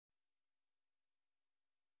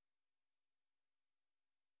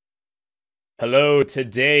Hello,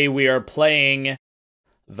 today we are playing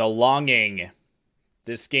The Longing.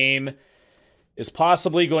 This game is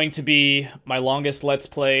possibly going to be my longest Let's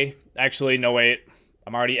Play. Actually, no wait,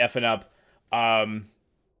 I'm already effing up.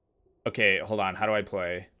 Okay, hold on, how do I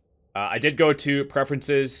play? I did go to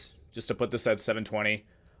preferences, just to put this at 720.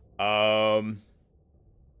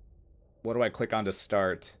 What do I click on to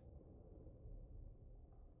start?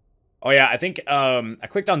 Oh yeah, I think, I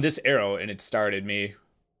clicked on this arrow and it started me.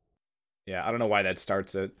 Yeah, I don't know why that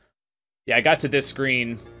starts it. Yeah, I got to this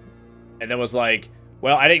screen, and then was like,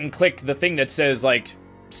 well, I didn't click the thing that says, like,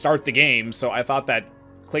 start the game, so I thought that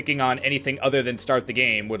clicking on anything other than start the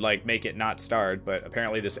game would, like, make it not start, but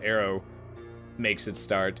apparently this arrow makes it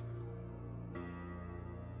start.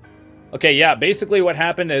 Okay, yeah, basically what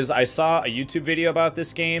happened is I saw a YouTube video about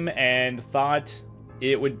this game and thought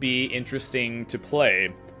it would be interesting to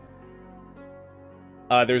play.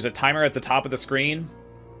 There's a timer at the top of the screen,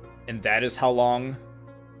 and that is how long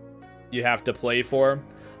you have to play for.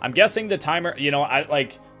 I'm guessing the timer, you know, I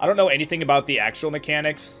don't know anything about the actual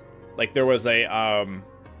mechanics. Like, there was a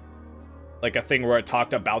thing where it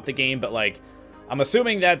talked about the game, but, like, I'm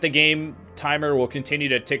assuming that the game timer will continue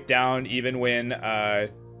to tick down even when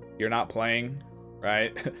you're not playing,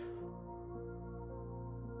 right?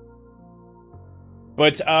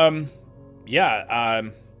 But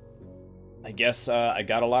yeah, I guess I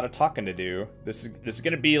got a lot of talking to do. This is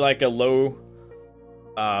gonna be like a low,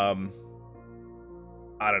 I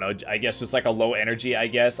don't know, I guess just like a low energy, I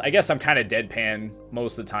guess. I guess I'm kind of deadpan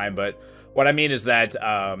most of the time, but what I mean is that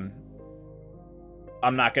I'm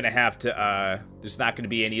not gonna have to, there's not gonna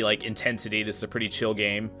be any like intensity. This is a pretty chill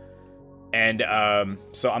game. And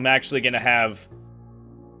so I'm actually gonna have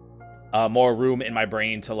more room in my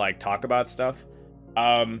brain to like talk about stuff.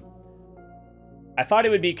 I thought it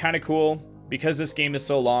would be kind of cool, because this game is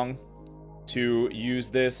so long, to use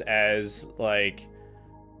this as, like,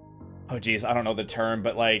 oh geez, I don't know the term,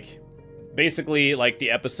 but, like, basically, like,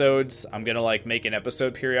 the episodes, I'm gonna, like, make an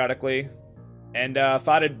episode periodically, and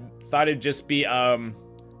thought it'd just be a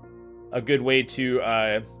good way to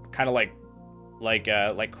kind of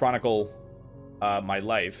like chronicle my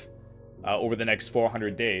life over the next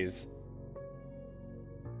 400 days.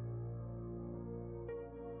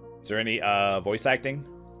 Is there any voice acting?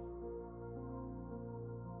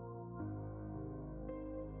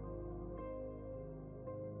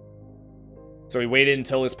 So he waited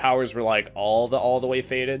until his powers were like all the way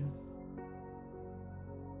faded.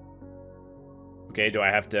 Okay, do I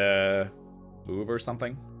have to move or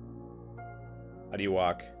something? How do you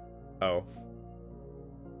walk? Oh.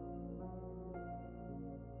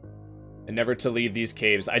 And never to leave these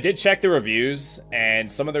caves. I did check the reviews, and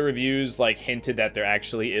some of the reviews like hinted that there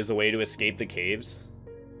actually is a way to escape the caves.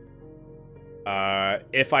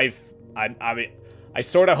 If I mean, I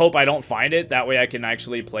sort of hope I don't find it. That way I can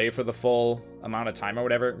actually play for the full amount of time or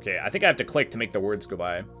whatever. Okay, I think I have to click to make the words go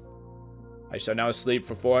by. I shall now sleep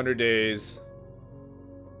for 400 days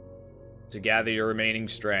to gather your remaining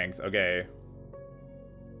strength. Okay.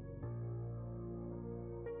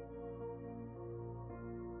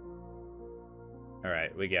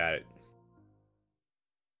 Alright, we got it.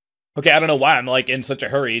 Okay, I don't know why I'm, like, in such a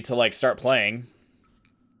hurry to, like, start playing.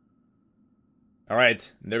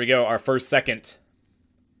 Alright, there we go, our first second.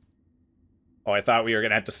 Oh, I thought we were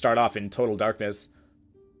gonna have to start off in total darkness.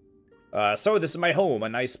 So this is my home, a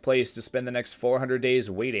nice place to spend the next 400 days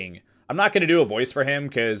waiting. I'm not gonna do a voice for him,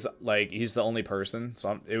 because, like, he's the only person,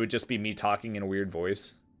 so it would just be me talking in a weird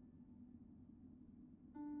voice.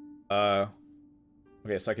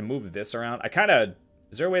 Okay, so I can move this around. I kinda...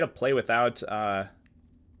 Is there a way to play without,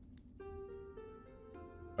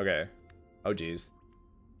 Okay. Oh, geez.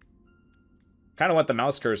 Kinda want the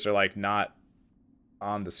mouse cursor, like, not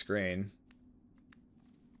on the screen.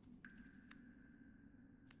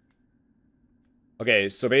 Okay,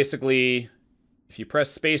 so basically, if you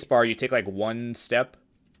press spacebar, you take, like, one step.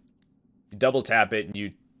 You double tap it, and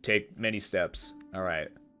you take many steps. Alright.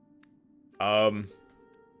 Can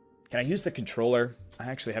I use the controller? I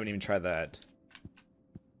actually haven't even tried that.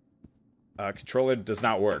 Controller does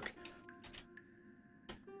not work.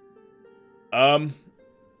 Do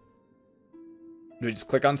we just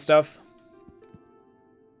click on stuff?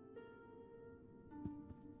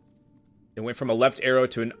 It went from a left arrow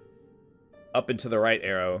to an up and to the right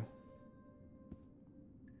arrow.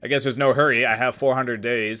 I guess there's no hurry. I have 400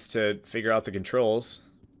 days to figure out the controls.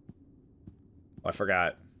 Oh, I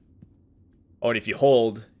forgot. Oh, and if you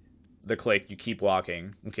hold the click, you keep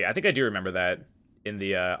walking. Okay, I think I do remember that in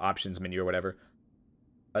the options menu or whatever.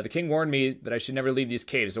 The king warned me that I should never leave these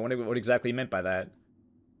caves. I wonder what exactly he meant by that.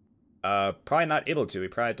 Probably not able to. He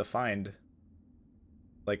probably had to find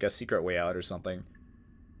like a secret way out or something.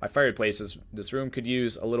 My fireplace is... This room could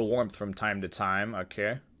use a little warmth from time to time.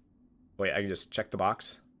 Okay. Wait, I can just check the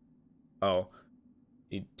box. Oh.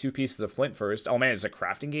 Need 2 pieces of flint first. Oh man, it's a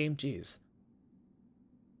crafting game? Jeez.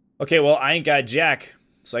 Okay, well, I ain't got jack.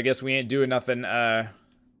 So I guess we ain't doing nothing, now.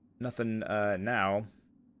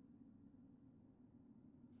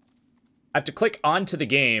 I have to click onto the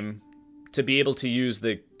game to be able to use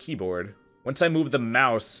the keyboard. Once I move the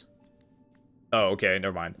mouse... Oh, okay,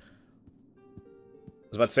 never mind. I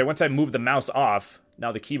was about to say, once I move the mouse off,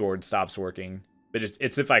 now the keyboard stops working. But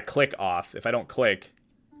it's if I click off. If I don't click,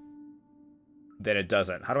 then it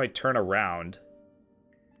doesn't. How do I turn around?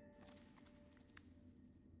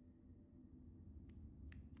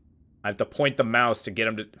 I have to point the mouse to get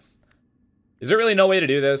him to... Is there really no way to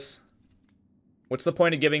do this? What's the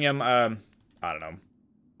point of giving him, I don't know.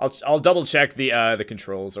 I'll double check the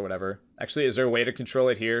controls or whatever. Actually, is there a way to control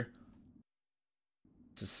it here?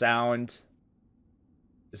 It's a sound.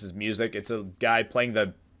 This is music. It's a guy playing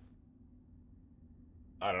the...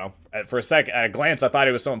 I don't know. For a sec, at a glance, I thought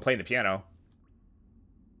it was someone playing the piano.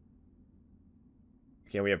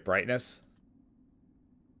 Okay, we have brightness.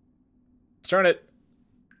 Let's turn it...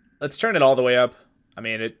 Let's turn it all the way up. I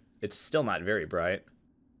mean, it's still not very bright.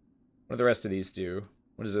 What do the rest of these do?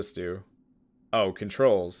 What does this do? Oh,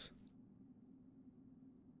 controls.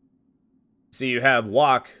 See, you have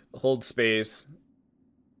walk, hold space,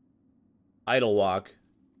 idle walk,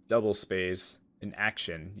 double space, and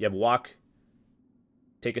action. You have walk,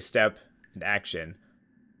 take a step, and action.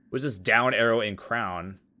 What is this down arrow and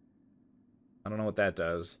crown? I don't know what that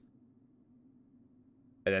does.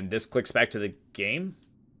 And then this clicks back to the game?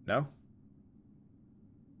 No?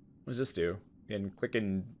 What does this do? You can click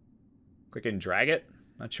and drag it?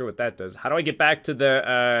 Not sure what that does. How do I get back to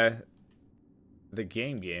the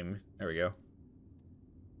game? There we go.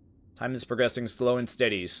 Time is progressing slow and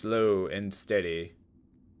steady. Slow and steady.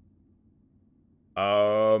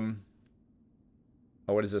 Oh,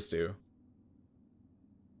 what does this do?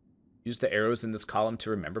 Use the arrows in this column to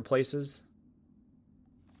remember places?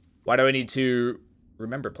 Why do I need to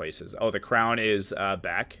remember places? Oh, the crown is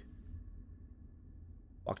back.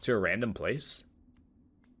 Walk to a random place?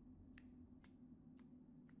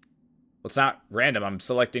 Well, it's not random. I'm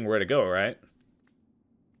selecting where to go, right?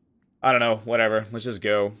 I don't know. Whatever. Let's just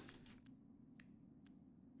go.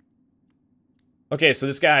 Okay, so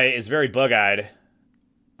this guy is very bug-eyed.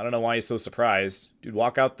 I don't know why he's so surprised. Dude,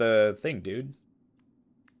 walk out the thing, dude.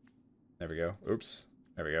 There we go. Oops.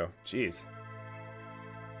 There we go. Jeez.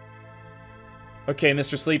 Okay,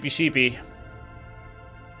 Mr. Sleepy Sheepy.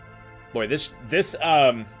 Boy, this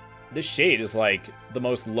shade is like the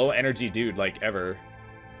most low energy dude like ever.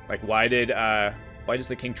 Like, why does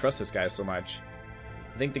the king trust this guy so much?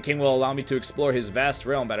 I think the king will allow me to explore his vast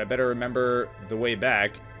realm, but I better remember the way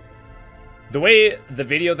back. The way the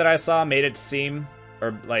video that I saw made it seem,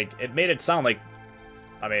 or like, it made it sound like,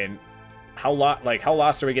 I mean, how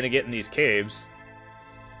lost are we gonna get in these caves?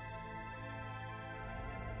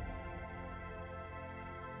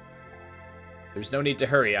 There's no need to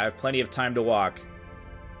hurry. I have plenty of time to walk.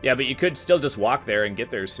 Yeah, but you could still just walk there and get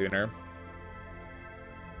there sooner.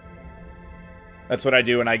 That's what I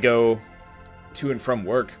do when I go to and from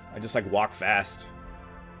work. I just, like, walk fast.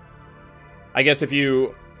 I guess if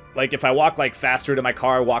you... Like, if I walk, like, faster to my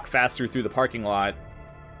car, walk faster through the parking lot,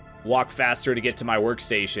 walk faster to get to my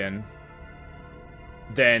workstation,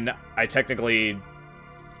 then I technically...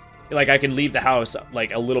 Like, I can leave the house,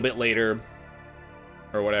 like, a little bit later...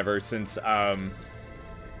 Or whatever, since,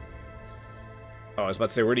 Oh, I was about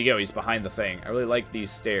to say, where'd he go? He's behind the thing. I really like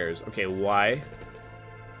these stairs. Okay, why?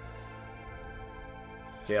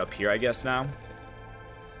 Okay, up here, I guess, now.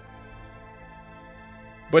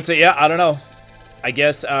 But, yeah, I don't know. I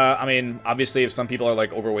guess, I mean, obviously, if some people are,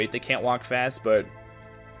 like, overweight, they can't walk fast, but...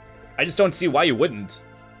 I just don't see why you wouldn't.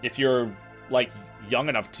 If you're, like, young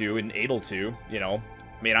enough to and able to, you know.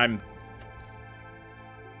 I mean,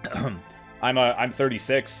 I'm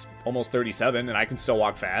 36, almost 37, and I can still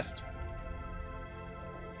walk fast.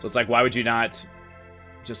 So it's like, why would you not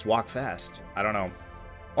just walk fast? I don't know.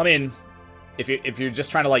 Well, I mean, if you're just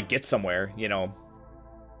trying to, like, get somewhere, you know,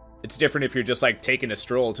 it's different if you're just, like, taking a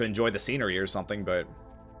stroll to enjoy the scenery or something, but...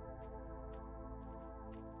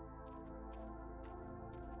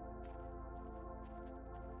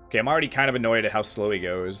 Okay, I'm already kind of annoyed at how slow he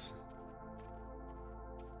goes.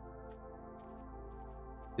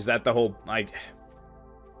 Is that the whole, like...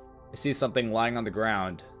 I see something lying on the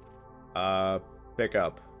ground. Pick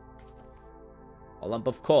up. A lump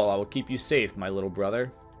of coal. I will keep you safe, my little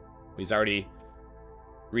brother. He's already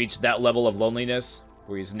reached that level of loneliness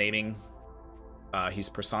where he's naming, he's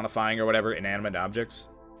personifying or whatever inanimate objects.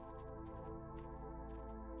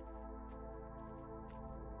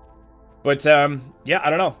 But, yeah, I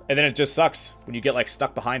don't know. And then it just sucks when you get, like,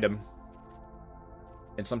 stuck behind him.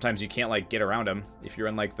 And sometimes you can't, like, get around him if you're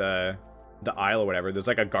in, like, the aisle or whatever. There's,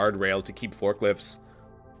 like, a guardrail to keep forklifts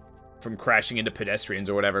from crashing into pedestrians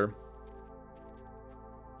or whatever.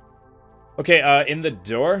 Okay, in the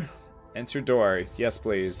door? Enter door. Yes,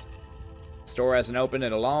 please. Store hasn't opened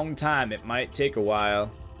in a long time. It might take a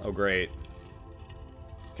while. Oh, great.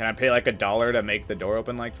 Can I pay, like, $1 to make the door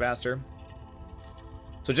open, like, faster?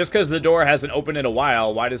 So just because the door hasn't opened in a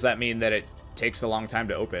while, why does that mean that it takes a long time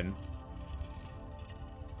to open?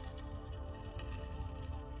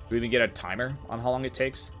 Do we even get a timer on how long it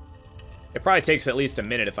takes? It probably takes at least a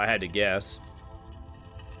minute if I had to guess.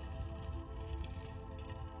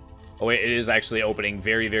 Oh wait, it is actually opening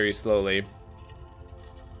very, very slowly.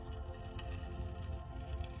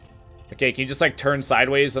 Okay, can you just like turn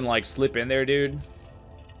sideways and like slip in there, dude?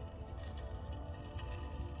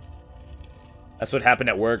 That's what happened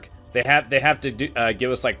at work. They have to do, give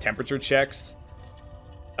us like temperature checks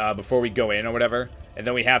before we go in or whatever, and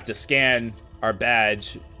then we have to scan our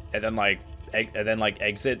badge and then like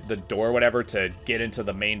exit the door or whatever to get into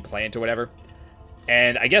the main plant or whatever.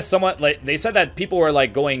 And I guess someone like they said that people were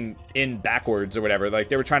like going in backwards or whatever, like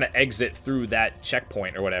they were trying to exit through that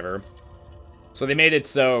checkpoint or whatever. So they made it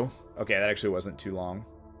so okay, that actually wasn't too long.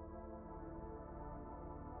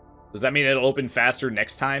 Does that mean it'll open faster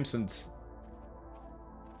next time since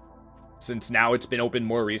now it's been open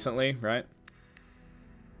more recently, right?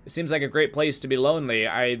 It seems like a great place to be lonely.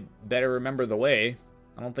 I better remember the way.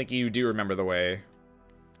 I don't think you do remember the way.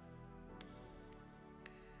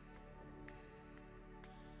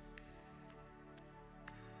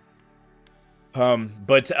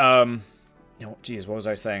 You know, geez, what was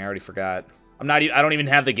I saying? I already forgot. I don't even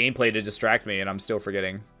have the gameplay to distract me, and I'm still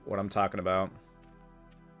forgetting what I'm talking about.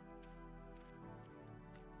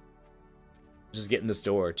 Just getting this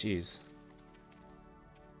door, jeez.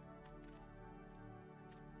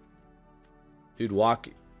 Dude, walk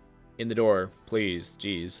in the door, please.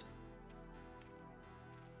 Jeez.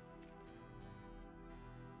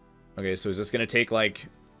 Okay, so is this gonna take like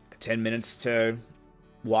 10 minutes to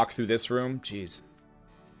walk through this room? Jeez.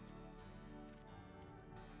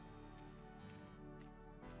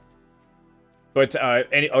 But,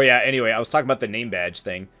 oh yeah, anyway, I was talking about the name badge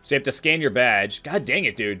thing. So you have to scan your badge. God dang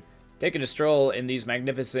it, dude. Taking a stroll in these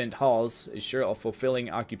magnificent halls is sure a fulfilling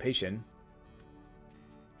occupation.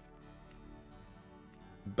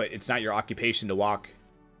 But it's not your occupation to walk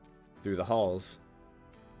through the halls.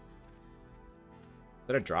 Is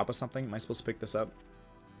that a drop of something? Am I supposed to pick this up?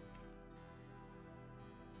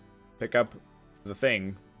 Pick up the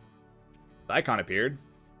thing. The icon appeared.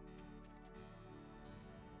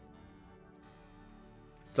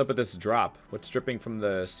 What's up with this drop? What's dripping from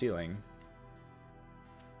the ceiling?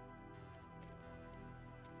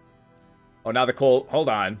 Oh, now the coal... Hold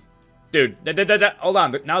on. Dude, hold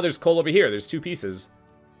on. Now there's coal over here. There's 2 pieces.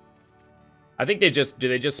 I think they just... Do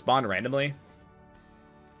they just spawn randomly?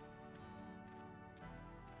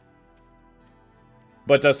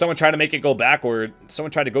 But someone tried to make it go backward.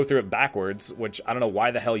 Someone tried to go through it backwards, which I don't know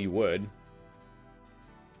why the hell you would.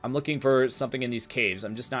 I'm looking for something in these caves.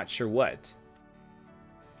 I'm just not sure what.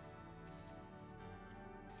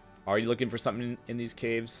 Are you looking for something in these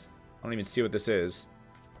caves? I don't even see what this is.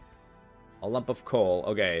 A lump of coal.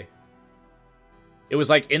 Okay. It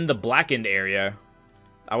was like in the blackened area.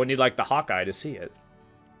 I would need like the Hawkeye to see it.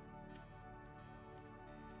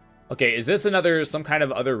 Okay, is this some kind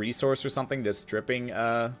of other resource or something? This dripping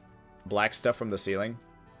black stuff from the ceiling?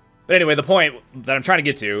 But anyway, the point that I'm trying to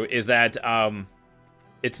get to is that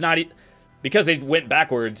it's not... Because they went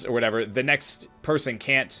backwards or whatever, the next person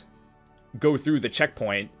can't go through the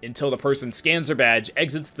checkpoint until the person scans their badge,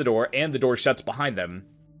 exits the door, and the door shuts behind them.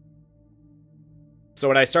 So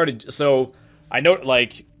when I started... So I know,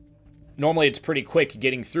 like... Normally it's pretty quick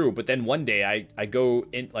getting through, but then one day I go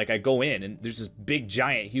in, and there's this big,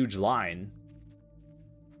 giant, huge line.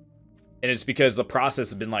 And it's because the process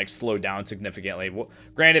has been, like, slowed down significantly. Well,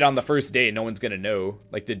 granted, on the first day, no one's gonna know.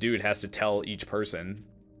 Like, the dude has to tell each person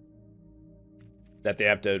that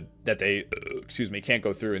they excuse me, can't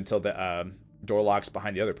go through until the door locks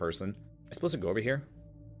behind the other person. Am I supposed to go over here?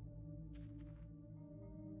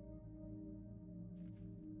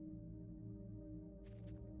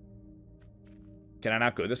 Can I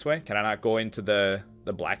not go this way? Can I not go into the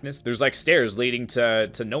blackness? There's like stairs leading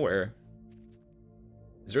to nowhere.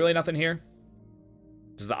 Is there really nothing here?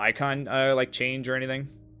 Does the icon like change or anything?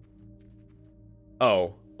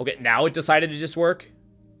 Oh, okay. Now it decided to just work.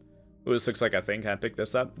 Ooh, this looks like a thing. Can I pick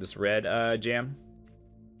this up? This red jam.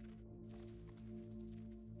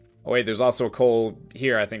 Oh wait, there's also a coal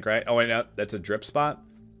here, I think, right? Oh wait, no, that's a drip spot.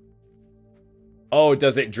 Oh,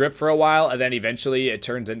 does it drip for a while and then eventually it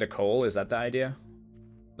turns into coal? Is that the idea?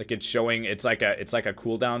 Like it's showing it's like a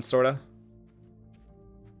cooldown sorta?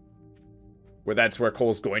 Where that's where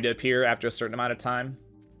coal's going to appear after a certain amount of time?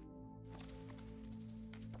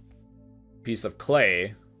 Piece of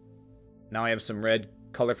clay. Now I have some red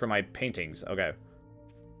color for my paintings. Okay.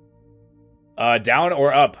 Down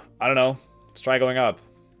or up? I don't know. Let's try going up.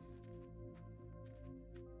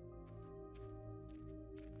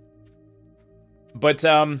 But,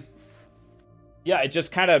 yeah, it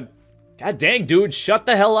just kind of... God dang, dude, shut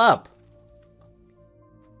the hell up!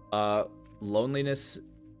 Loneliness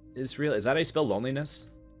is real. Is that how you spell loneliness?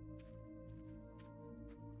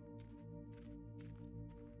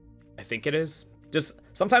 I think it is. Just,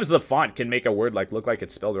 sometimes the font can make a word, like, look like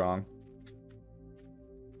it's spelled wrong.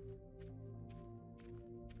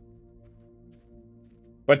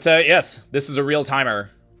 But, yes, this is a real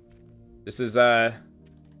timer. This is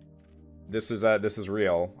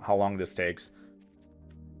real, how long this takes.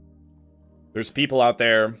 There's people out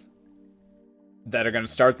there that are going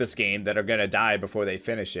to start this game that are going to die before they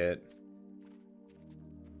finish it.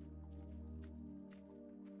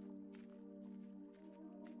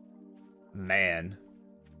 Man.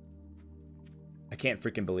 I can't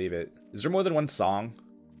freaking believe it. Is there more than one song?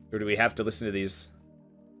 Or do we have to listen to these...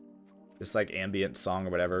 this, like, ambient song or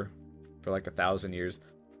whatever for, like, 1,000 years?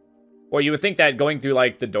 Well, you would think that going through,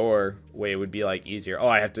 like, the doorway would be, like, easier. Oh,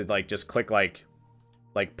 I have to, like, just click, like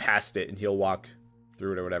past it and he'll walk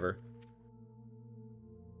through it or whatever.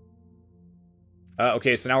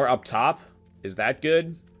 Okay, so now we're up top. Is that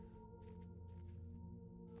good?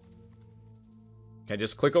 Can I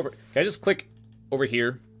just click over? Can I just click over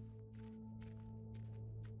here?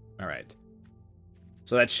 All right.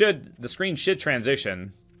 So that should... the screen should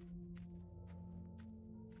transition.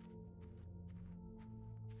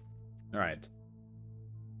 All right.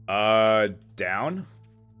 Down?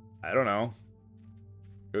 I don't know.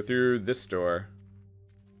 Go through this door.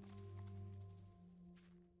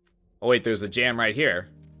 Oh, wait, there's a jam right here.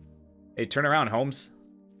 Hey, turn around, Holmes.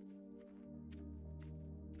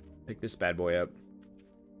 Pick this bad boy up.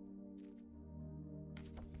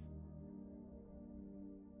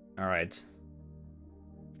 All right.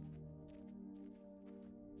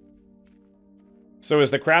 So is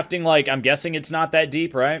the crafting, like, I'm guessing it's not that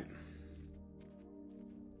deep, right?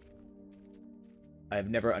 I've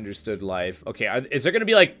never understood life. Okay, is there going to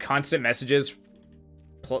be, like, constant messages?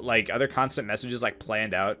 Like, are there constant messages, like,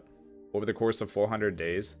 planned out over the course of 400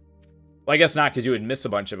 days? Well, I guess not, because you would miss a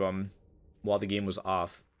bunch of them while the game was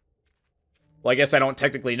off. Well, I guess I don't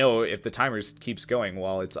technically know if the timer keeps going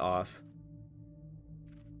while it's off.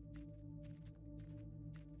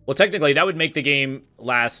 Well, technically, that would make the game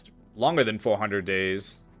last longer than 400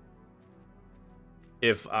 days.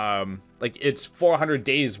 If, like, it's 400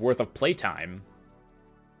 days worth of playtime.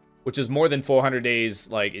 Which is more than 400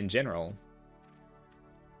 days, like, in general.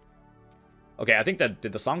 Okay, I think that...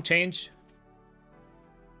 did the song change?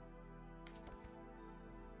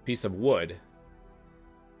 Piece of wood.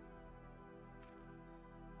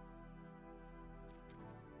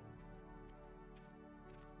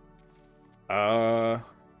 Oh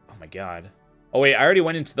my god. Oh wait, I already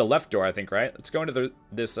went into the left door, I think, right? Let's go into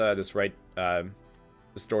this right...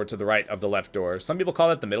 this door to the right of the left door. Some people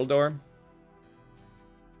call it the middle door.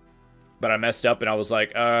 But I messed up and I was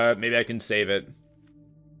like, maybe I can save it.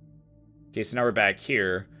 Okay, so now we're back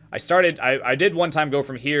here. I did one time go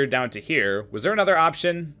from here down to here. Was there another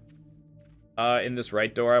option in this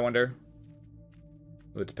right door, I wonder?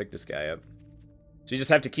 Let's pick this guy up. So you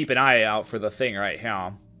just have to keep an eye out for the thing right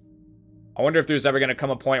here. I wonder if there's ever going to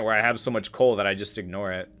come a point where I have so much coal that I just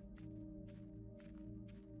ignore it.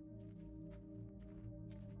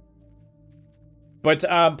 But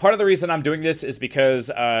part of the reason I'm doing this is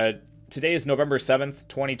because today is November 7th,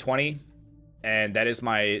 2020, and that is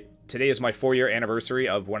today is my 4-year anniversary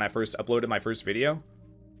of when I first uploaded my first video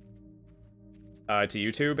to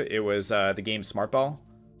YouTube. It was the game Smart Ball.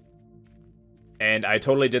 And I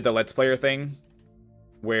totally did the Let's Player thing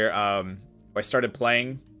where I started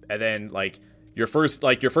playing, and then like your first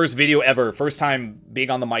video ever, first time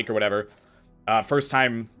being on the mic or whatever, first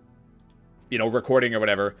time, you know, recording or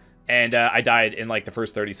whatever, and I died in like the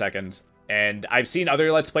first 30 seconds. And I've seen other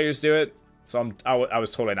Let's Players do it, so I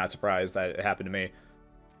was totally not surprised that it happened to me.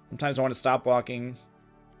 Sometimes I want to stop walking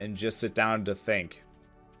and just sit down to think.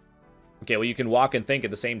 Okay, well, you can walk and think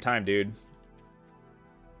at the same time, dude.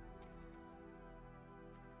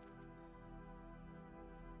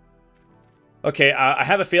 Okay, I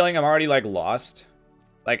have a feeling I'm already, like, lost.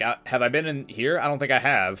 Like, have I been in here? I don't think I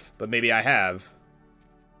have, but maybe I have.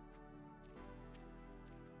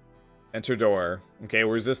 Enter door. Okay,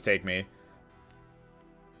 where does this take me?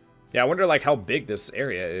 Yeah, I wonder, like, how big this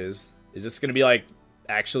area is. Is this gonna be, like,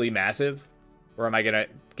 actually massive? Or am I gonna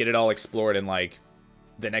get it all explored in, like,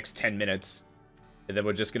 the next 10 minutes? And then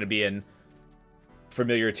we're just gonna be in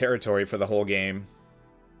familiar territory for the whole game.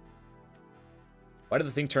 Why did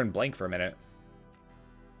the thing turn blank for a minute?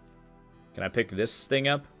 Can I pick this thing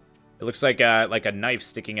up? It looks like a knife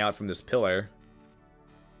sticking out from this pillar.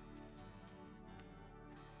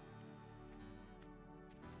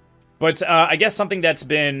 But I guess something that's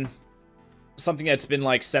been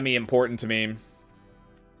like semi-important to me.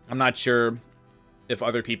 I'm not sure if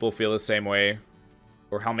other people feel the same way,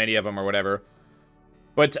 or how many of them or whatever.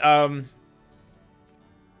 But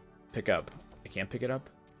pick up. I can't pick it up.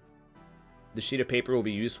 The sheet of paper will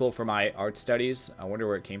be useful for my art studies. I wonder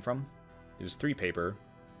where it came from. It was 3 paper.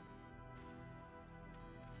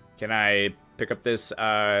 Can I pick up this?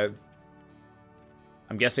 I'm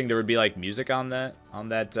guessing there would be like music on that in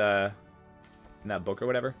that book or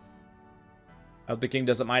whatever. I hope the king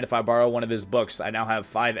doesn't mind if I borrow one of his books. I now have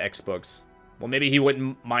 5 X books. Well, maybe he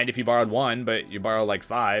wouldn't mind if you borrowed 1, but you borrow like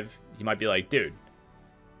 5. He might be like, dude,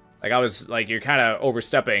 like I was like, you're kind of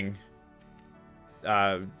overstepping.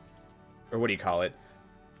 Or what do you call it?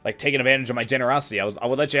 Like taking advantage of my generosity. I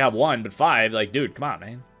would let you have 1, but 5, like, dude, come on,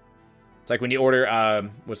 man. It's like when you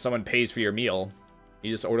order, when someone pays for your meal,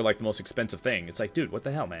 you just order like the most expensive thing. It's like, dude, what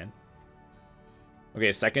the hell, man?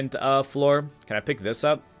 Okay, second floor. Can I pick this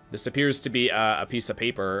up? This appears to be a piece of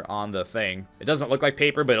paper on the thing. It doesn't look like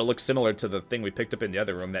paper, but it looks similar to the thing we picked up in the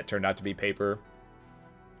other room that turned out to be paper.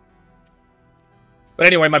 But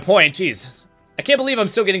anyway, my point, jeez. I can't believe I'm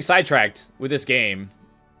still getting sidetracked with this game.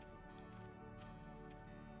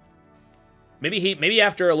 Maybe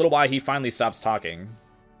after a little while he finally stops talking.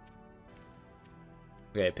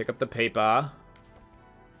 Okay, pick up the paper.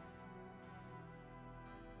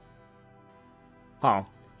 Huh.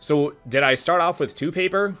 So, did I start off with 2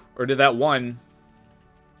 paper? Or did that 1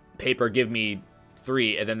 paper give me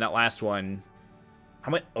 3, and then that last one...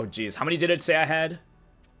 How many? Oh, geez. How many did it say I had?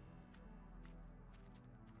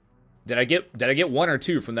 Did I get 1 or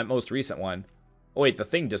 2 from that most recent one? Oh, wait, the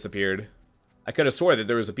thing disappeared. I could have swore that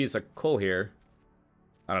there was a piece of coal here.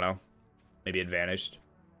 I don't know. Maybe it vanished.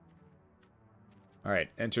 Alright,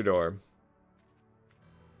 enter door.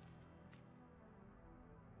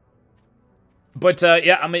 But,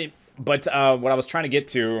 yeah, I mean, but, what I was trying to get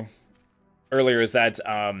to earlier is that,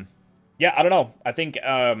 yeah, I don't know. I think,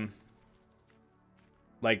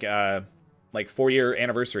 like 4-year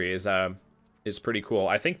anniversary is pretty cool.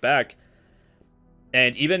 I think back,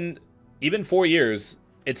 and even 4 years,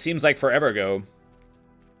 it seems like forever ago.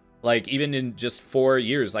 Like, even in just 4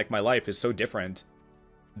 years, like, my life is so different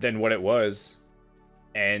than what it was.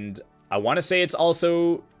 And I want to say it's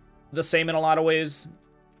also the same in a lot of ways,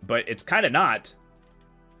 but it's kind of not.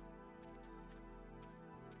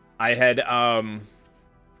 I'd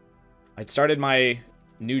started my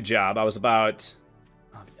new job. I was about,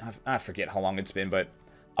 I forget how long it's been, but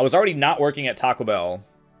I was already not working at Taco Bell,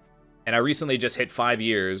 and I recently just hit 5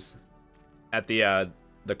 years at the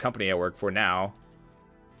company I work for now.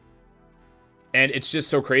 And it's just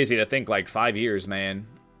so crazy to think, like, 5 years, man.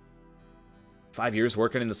 5 years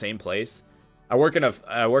working in the same place. I work in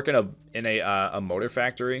a motor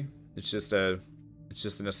factory. It's just an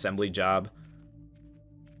assembly job.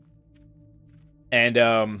 And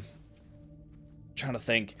trying to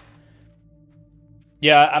think.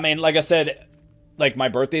 Yeah, I mean, like I said, like, my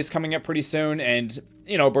birthday's coming up pretty soon, and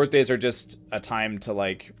you know, birthdays are just a time to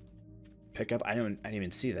like pick up. I didn't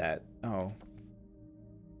even see that. Oh.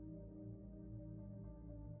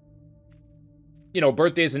 You know,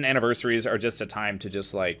 birthdays and anniversaries are just a time to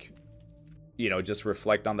just, like, you know, just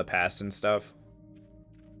reflect on the past and stuff.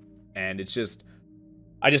 And it's just,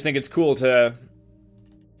 I just think it's cool to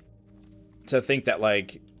think that,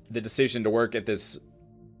 like, the decision to work at this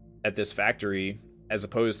factory, as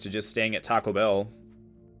opposed to just staying at Taco Bell,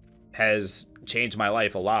 has changed my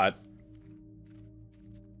life a lot.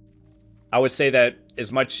 I would say that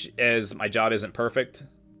as much as my job isn't perfect,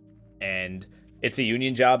 and it's a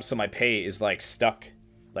union job, so my pay is, like, stuck.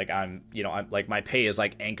 Like, I'm like, my pay is,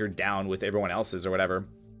 like, anchored down with everyone else's or whatever.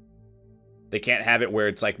 They can't have it where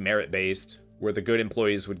it's, like, merit-based, where the good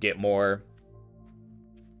employees would get more,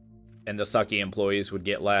 and the sucky employees would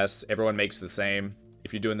get less. Everyone makes the same,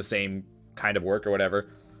 if you're doing the same kind of work or whatever.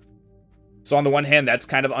 So on the one hand, that's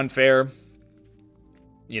kind of unfair,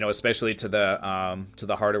 you know, especially to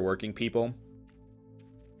the harder working people.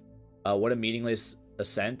 What a meaningless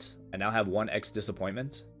ascent. I now have 1 X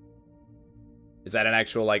disappointment. Is that an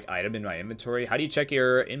actual, like, item in my inventory? How do you check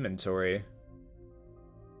your inventory?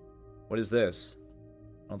 What is this?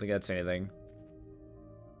 I don't think that's anything.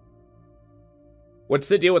 What's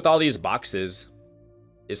the deal with all these boxes?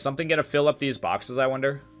 Is something gonna fill up these boxes, I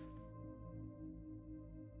wonder?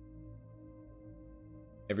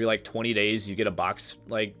 Every like 20 days you get a box,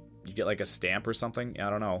 like you get like a stamp or something? I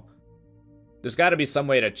don't know. There's gotta be some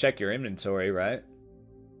way to check your inventory, right?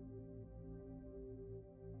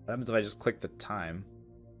 What happens if I just click the time?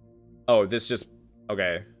 Oh, this just...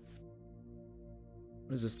 Okay.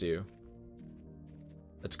 What does this do?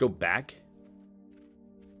 Let's go back.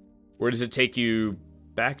 Where does it take you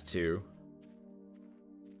back to?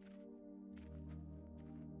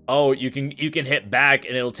 Oh, you can hit back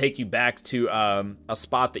and it'll take you back to a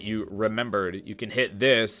spot that you remembered. You can hit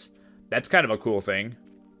this. That's kind of a cool thing.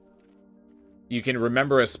 You can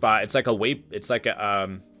remember a spot. It's like a it's like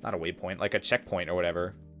a not a waypoint, like a checkpoint or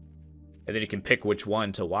whatever. And then you can pick which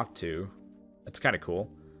one to walk to. That's kind of cool.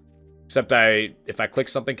 Except if I click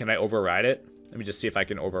something, can I override it? Let me just see if I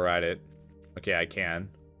can override it. Okay, I can.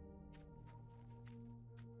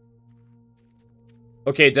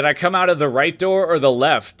 Okay, did I come out of the right door or the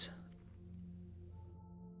left?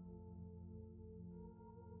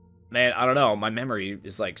 Man, I don't know. My memory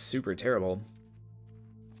is like super terrible.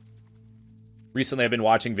 Recently, I've been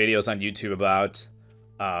watching videos on YouTube about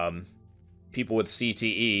people with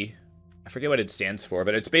CTE. I forget what it stands for,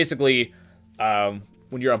 but it's basically when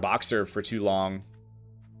you're a boxer for too long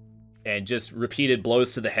and just repeated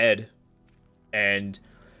blows to the head and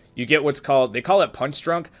you get what's called, they call it punch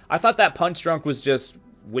drunk. I thought that punch drunk was just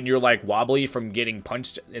when you're like wobbly from getting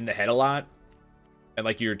punched in the head a lot. And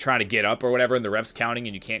like you're trying to get up or whatever and the ref's counting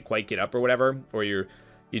and you can't quite get up or whatever. Or you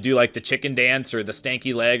do like the chicken dance or the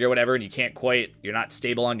stanky leg or whatever and you can't quite, you're not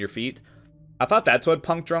stable on your feet. I thought that's what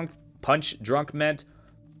punch drunk meant.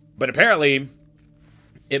 But apparently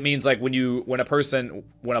it means like when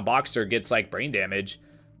a boxer gets like brain damage,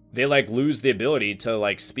 they like lose the ability to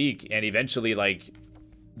like speak and eventually like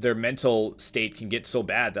their mental state can get so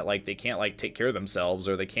bad that like they can't like take care of themselves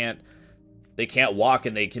or they can't walk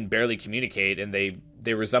and they can barely communicate and they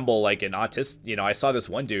resemble like an autist. You know, I saw this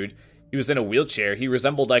one dude, he was in a wheelchair. He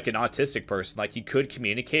resembled like an autistic person. Like he could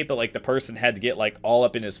communicate, but like the person had to get like all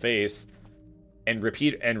up in his face and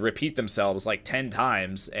repeat themselves like 10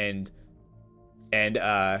 times and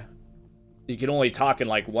you can only talk in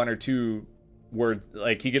like one or two word,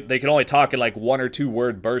 like they can only talk in like one or two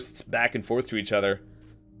word bursts back and forth to each other.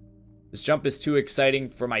 This jump is too exciting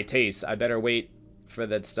for my taste. I better wait for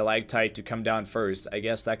that stalactite to come down first. I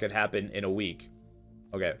guess that could happen in a week.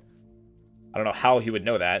 Okay. I don't know how he would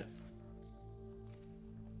know that.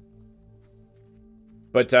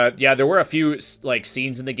 But yeah, there were a few like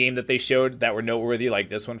scenes in the game that they showed that were noteworthy, like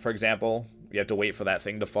this one, for example. You have to wait for that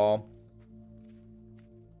thing to fall.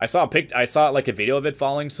 I saw like a video of it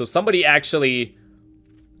falling. So somebody actually,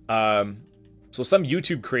 so some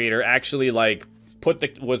YouTube creator actually like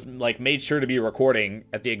made sure to be recording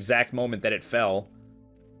at the exact moment that it fell,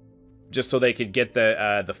 just so they could get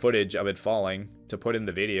the footage of it falling to put in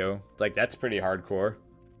the video. Like that's pretty hardcore.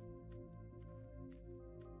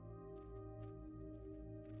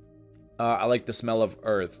 I like the smell of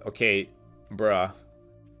earth. Okay, bruh.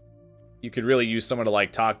 You could really use someone to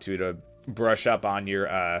like talk to brush up on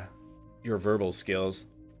your verbal skills.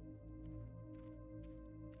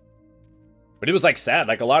 But it was like sad.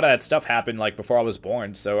 Like a lot of that stuff happened like before I was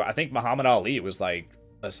born. So I think Muhammad Ali was like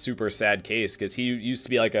a super sad case because he used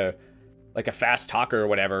to be like a fast talker or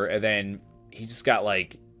whatever, and then he just got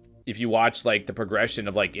like, if you watch like the progression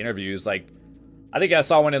of like interviews, like I think I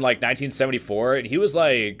saw one in like 1974 and he was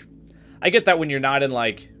like, I get that when you're not in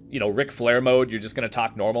like, you know, Ric Flair mode, you're just gonna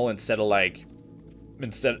talk normal instead of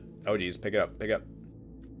oh geez, pick it up. And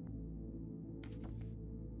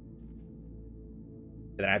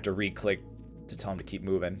then I have to re-click to tell him to keep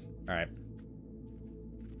moving. All right.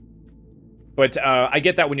 But I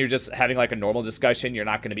get that when you're just having like a normal discussion, you're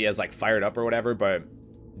not going to be as like fired up or whatever. But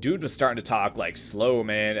dude was starting to talk like slow,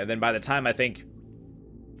 man. And then by the time I think,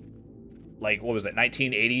 like, what was it,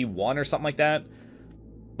 1981 or something like that?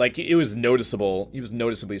 Like it was noticeable. He was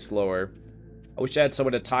noticeably slower. I wish I had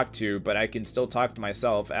someone to talk to, but I can still talk to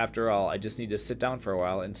myself. After all, I just need to sit down for a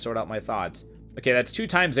while and sort out my thoughts. Okay, that's 2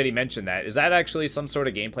 times that he mentioned that. Is that actually some sort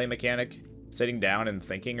of gameplay mechanic? Sitting down and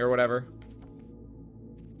thinking or whatever?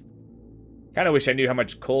 Kind of wish I knew how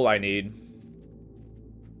much coal I need.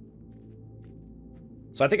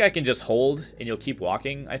 So I think I can just hold and you'll keep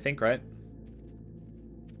walking, I think, right?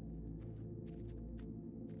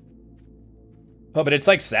 Oh, but it's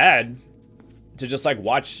like sad to just like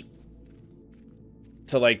watch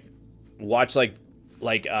footage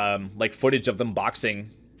of them boxing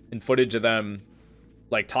and footage of them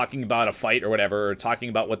like talking about a fight or whatever, or talking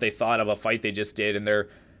about what they thought of a fight they just did, and they're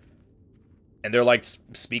and they're like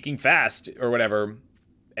speaking fast or whatever,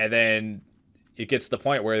 and then it gets to the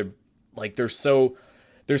point where like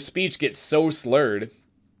their speech gets so slurred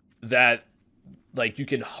that like you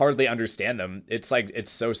can hardly understand them. It's like,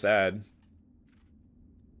 it's so sad.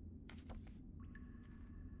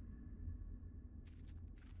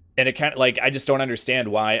 And it kind of like, I just don't understand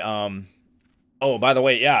why. Oh, by the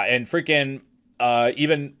way, yeah, and freaking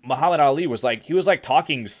even Muhammad Ali was like, he was like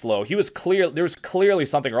talking slow. He was there was clearly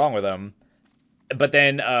something wrong with him. But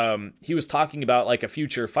then he was talking about like a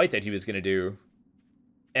future fight that he was gonna do.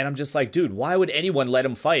 And I'm just like, dude, why would anyone let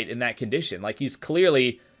him fight in that condition? Like, he's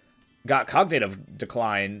clearly got cognitive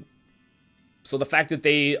decline. So the fact that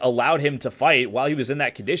they allowed him to fight while he was in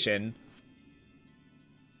that condition,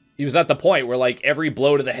 he was at the point where like every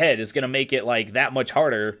blow to the head is gonna make it like that much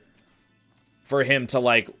harder for him to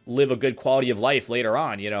like live a good quality of life later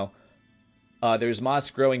on, you know. There's moss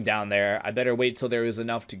growing down there. I better wait till there is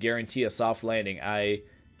enough to guarantee a soft landing. I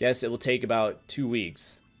guess it will take about 2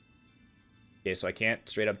 weeks. Okay, so I can't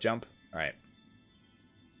straight up jump. All right.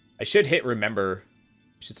 I should hit remember.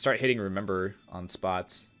 I should start hitting remember on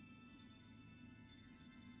spots.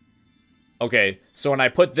 Okay, so when I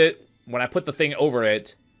put the thing over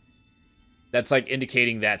it, that's like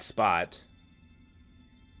indicating that spot.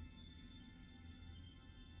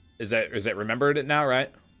 Is it remembered it now,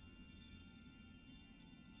 right?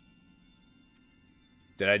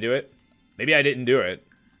 Did I do it? Maybe I didn't do it.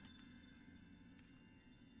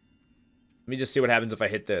 Let me just see what happens if I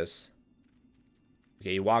hit this.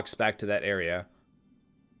 Okay, he walks back to that area.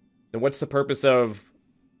 Then what's the purpose of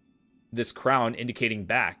this crown indicating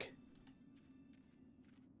back?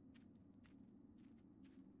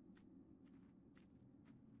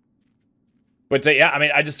 But yeah, I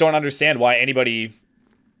mean, I just don't understand why anybody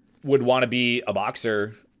would want to be a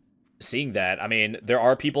boxer seeing that. I mean, there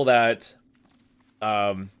are people that,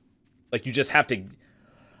 like, you just have to,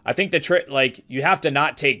 I think the trick, like, you have to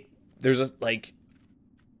not take,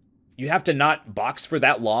 you have to not box for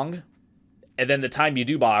that long, and then the time you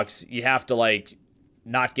do box, you have to, like,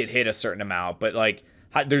 not get hit a certain amount, but, like,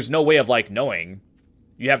 there's no way of, like, knowing.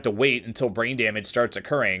 You have to wait until brain damage starts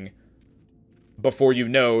occurring before you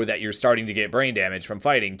know that you're starting to get brain damage from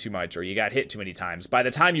fighting too much, or you got hit too many times. By the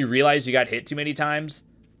time you realize you got hit too many times,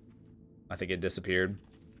 I think it disappeared.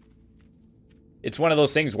 It's one of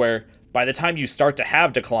those things where by the time you start to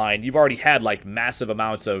have decline, you've already had like massive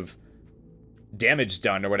amounts of damage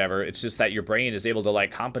done or whatever. It's just that your brain is able to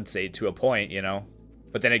like compensate to a point, you know?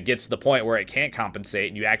 But then it gets to the point where it can't compensate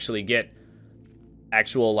and you actually get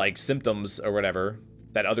actual like symptoms or whatever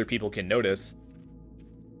that other people can notice.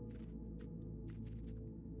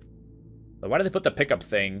 But why did they put the pickup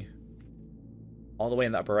thing all the way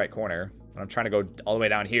in the upper right corner when I'm trying to go all the way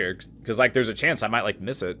down here? Because, like, there's a chance I might, like,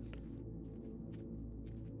 miss it.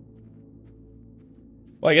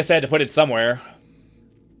 Well, I guess I had to put it somewhere.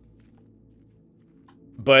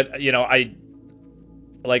 But, you know,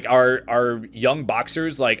 like, our young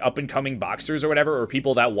boxers, like, up-and-coming boxers or whatever, or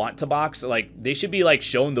people that want to box, like, they should be, like,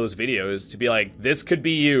 shown those videos to be like, this could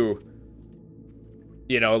be you.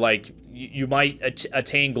 You know, like, you might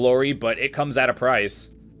attain glory, but it comes at a price.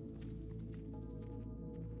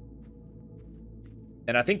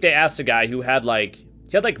 And I think they asked a guy who had, like,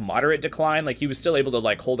 he had, like, moderate decline. Like, he was still able to,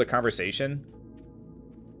 like, hold a conversation.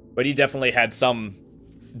 But he definitely had some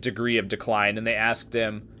degree of decline. And they asked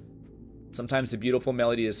him, sometimes a beautiful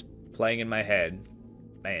melody is playing in my head.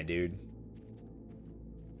 Man, dude.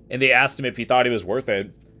 And they asked him if he thought it was worth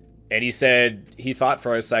it. And he said, he thought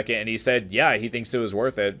for a second, and he said, yeah, he thinks it was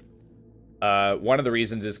worth it. One of the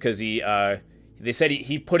reasons is because they said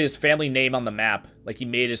he put his family name on the map. Like, he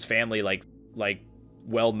made his family, like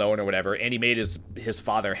well known or whatever, and he made his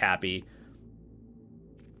father happy.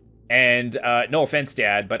 And, no offense,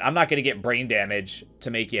 Dad, but I'm not gonna get brain damage to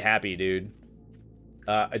make you happy, dude.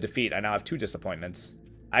 A defeat. I now have 2 disappointments.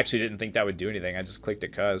 I actually didn't think that would do anything. I just clicked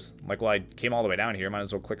it cause. I'm like, well, I came all the way down here. Might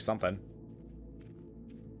as well click something.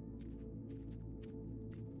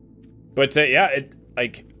 But, yeah,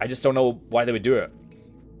 like, I just don't know why they would do it.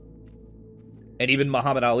 And even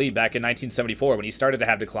Muhammad Ali back in 1974, when he started to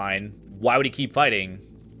have decline, why would he keep fighting?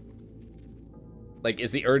 Like,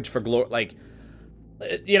 is the urge for glory, like,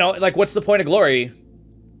 you know, like, what's the point of glory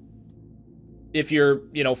if you're,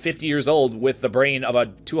 you know, 50 years old with the brain of a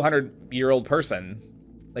 200-year-old person?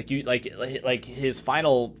 Like, you, like his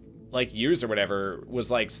final, like, years or whatever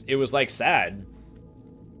was, like, it was, like, sad.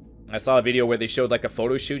 I saw a video where they showed, like, a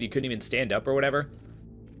photo shoot. He couldn't even stand up or whatever.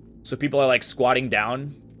 So people are, like, squatting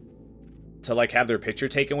down to, like, have their picture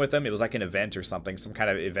taken with them. It was, like, an event or something. Some kind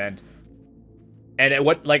of event. And at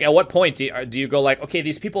what point do you go, like, okay,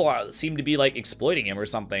 these people seem to be, like, exploiting him or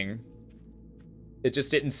something. It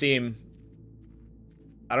just didn't seem...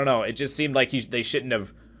 I don't know. It just seemed like they shouldn't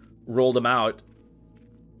have rolled him out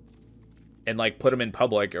and, like, put him in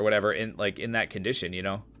public or whatever in, like, in that condition, you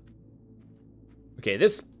know? Okay,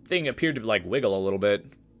 this thing appeared to, like, wiggle a little bit.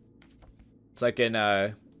 It's like in,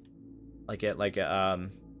 what do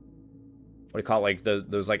you call it? Like,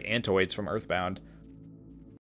 those, like, antoids from Earthbound.